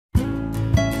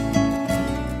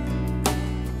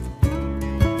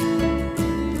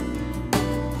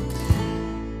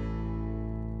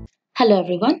Hello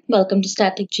everyone, welcome to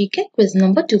Static GK quiz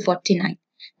number 249.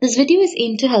 This video is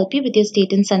aimed to help you with your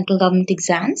state and central government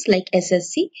exams like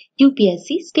SSC,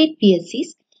 UPSC, state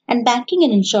PSCs and banking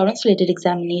and insurance related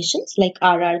examinations like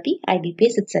RRB,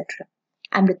 IBPS, etc.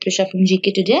 I'm Ritrisha from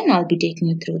GKToday and I'll be taking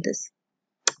you through this.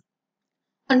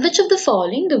 On which of the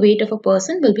following the weight of a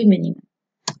person will be minimum?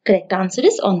 Correct answer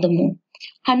is on the moon.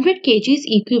 100 kg is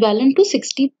equivalent to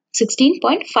 16.5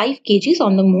 kg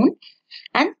on the moon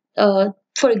and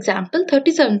for example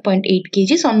 37.8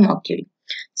 kg on Mercury.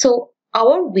 So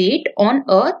our weight on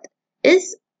Earth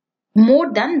is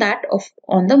more than that of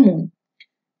on the moon.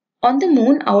 On the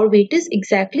moon our weight is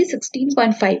exactly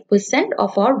 16.5%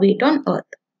 of our weight on Earth.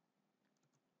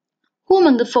 Who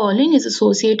among the following is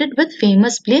associated with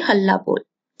famous play Halla Bol?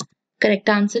 Correct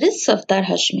answer is Sardar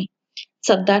Hashmi.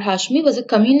 Sardar Hashmi was a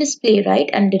communist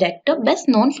playwright and director best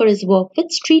known for his work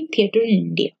with street theatre in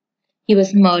India. He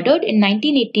was murdered in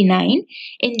 1989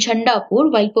 in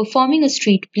Jhandapur while performing a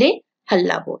street play,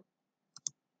 Halla Bol.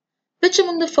 Which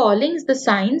among the following is the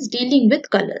science dealing with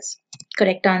colors?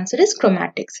 Correct answer is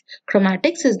chromatics.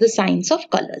 Chromatics is the science of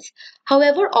colors.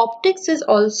 However, optics is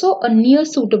also a near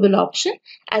suitable option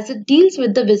as it deals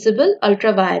with the visible,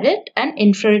 ultraviolet and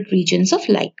infrared regions of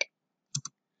light.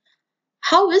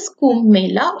 How is Kumbh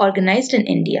Mela organized in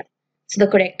India? So the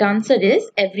correct answer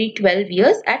is every 12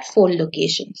 years at 4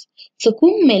 locations. So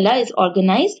Kumbh Mela is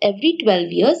organized every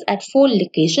 12 years at 4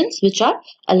 locations which are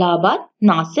Allahabad,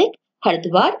 Nasik,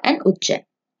 Haridwar and Ujjain.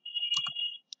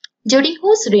 During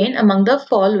whose reign among the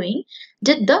following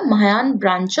did the Mahayana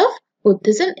branch of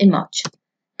Buddhism emerge?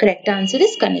 Correct answer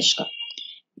is Kanishka.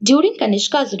 During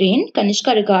Kanishka's reign,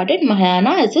 Kanishka regarded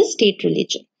Mahayana as his state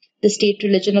religion. The state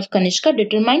religion of Kanishka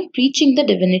determined preaching the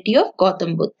divinity of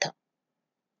Gautam Buddha.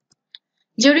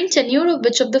 During tenure of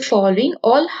which of the following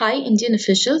all high Indian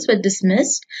officials were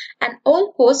dismissed and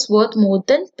all posts worth more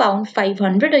than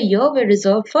 £500 a year were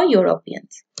reserved for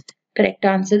Europeans? Correct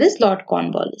answer is Lord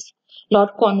Cornwallis. Lord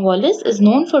Cornwallis is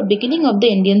known for beginning of the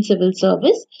Indian civil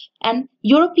service and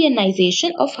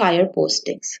Europeanization of higher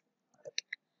postings.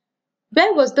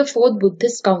 Where was the 4th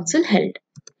Buddhist Council held?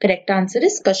 Correct answer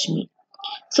is Kashmir.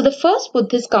 So the first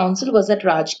Buddhist council was at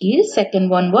Rajgir, second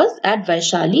one was at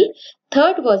Vaishali,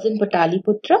 third was in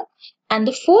Pataliputra, and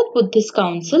the 4th Buddhist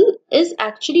council is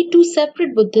actually 2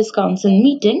 separate Buddhist council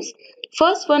meetings.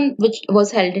 First one which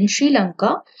was held in Sri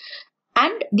Lanka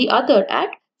and the other at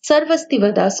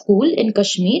Sarvastivada school in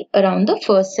Kashmir around the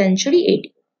 1st century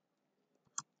AD.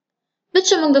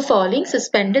 Which among the following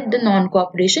suspended the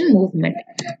non-cooperation movement?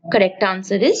 Correct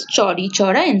answer is Chauri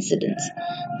Chaura incidents.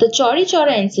 The Chauri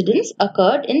Chaura incidents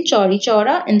occurred in Chauri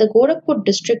Chaura in the Gorakhpur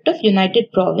district of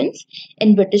United Province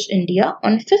in British India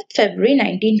on 5th February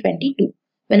 1922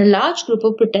 when a large group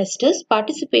of protesters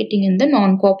participating in the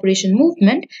non-cooperation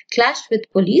movement clashed with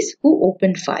police who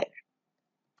opened fire.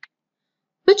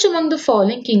 Which among the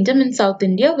following kingdom in South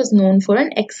India was known for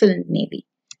an excellent navy?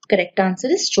 Correct answer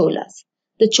is Cholas.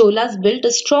 The Cholas built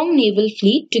a strong naval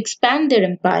fleet to expand their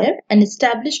empire and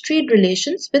establish trade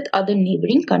relations with other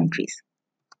neighboring countries.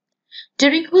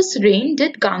 During whose reign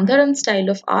did Gandharam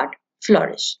style of art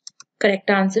flourish? Correct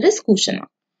answer is Kushana.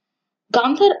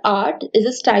 Gandhar art is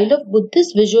a style of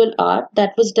Buddhist visual art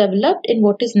that was developed in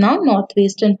what is now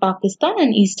northwestern Pakistan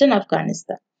and eastern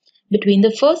Afghanistan between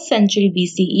the 1st century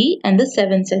BCE and the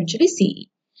 7th century CE.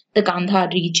 The Gandhar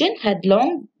region had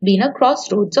long been a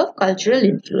crossroads of cultural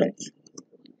influence.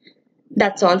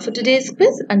 That's all for today's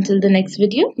quiz. Until the next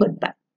video, goodbye.